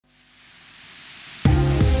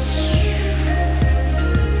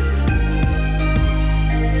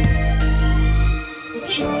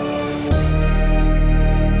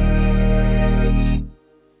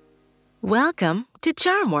Welcome to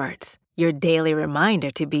Charm Words, your daily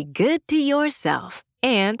reminder to be good to yourself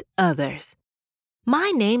and others.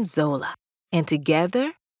 My name's Zola, and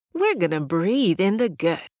together we're gonna breathe in the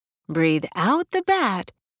good, breathe out the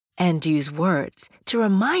bad, and use words to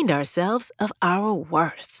remind ourselves of our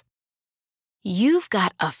worth. You've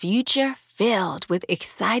got a future filled with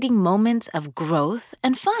exciting moments of growth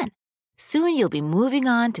and fun. Soon you'll be moving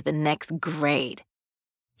on to the next grade.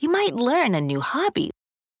 You might learn a new hobby,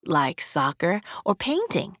 like soccer or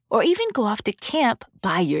painting, or even go off to camp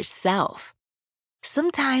by yourself.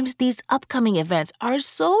 Sometimes these upcoming events are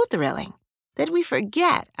so thrilling that we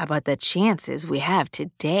forget about the chances we have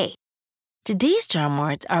today. Today's Charm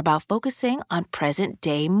Words are about focusing on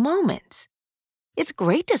present-day moments. It's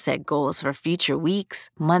great to set goals for future weeks,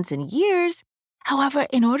 months, and years. However,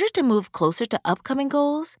 in order to move closer to upcoming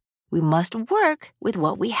goals, we must work with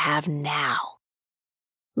what we have now.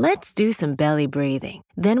 Let's do some belly breathing.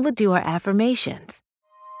 Then we'll do our affirmations.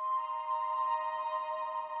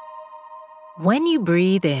 When you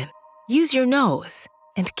breathe in, use your nose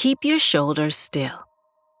and keep your shoulders still.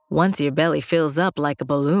 Once your belly fills up like a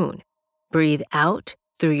balloon, breathe out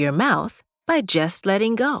through your mouth by just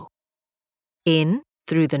letting go. In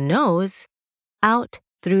through the nose, out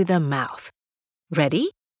through the mouth.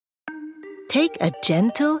 Ready? Take a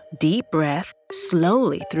gentle, deep breath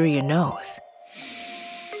slowly through your nose.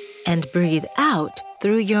 And breathe out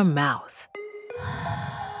through your mouth.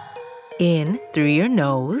 In through your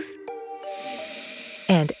nose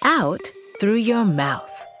and out through your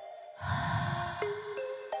mouth.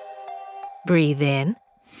 Breathe in.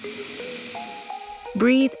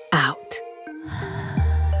 Breathe out.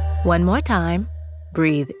 One more time.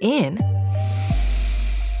 Breathe in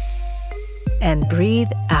and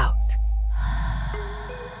breathe out.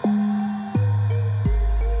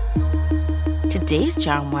 Today's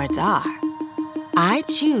charm words are, I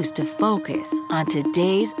choose to focus on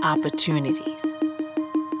today's opportunities.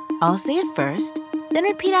 I'll say it first, then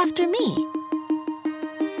repeat after me.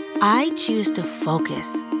 I choose to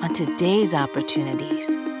focus on today's opportunities.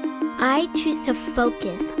 I choose to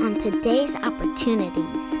focus on today's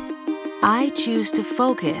opportunities. I choose to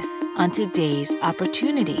focus on today's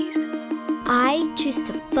opportunities. I choose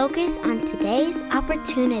to focus on today's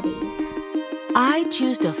opportunities. I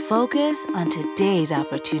choose to focus on today's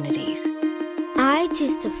opportunities. I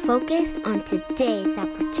choose to focus on today's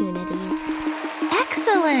opportunities.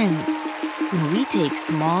 Excellent! When we take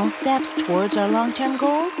small steps towards our long-term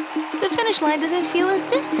goals, the finish line doesn't feel as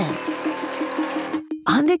distant.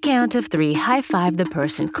 On the count of 3, high-five the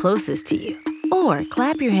person closest to you, or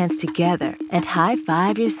clap your hands together and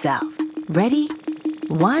high-five yourself. Ready?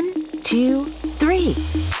 1, 2, 3.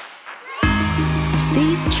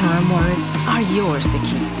 These charm words are yours to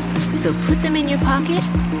keep, so put them in your pocket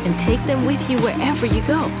and take them with you wherever you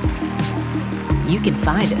go. You can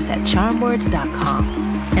find us at charmwords.com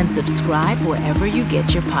and subscribe wherever you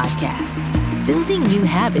get your podcasts. Building new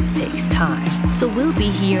habits takes time, so we'll be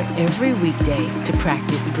here every weekday to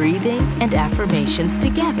practice breathing and affirmations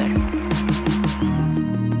together.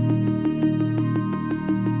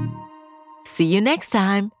 See you next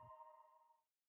time.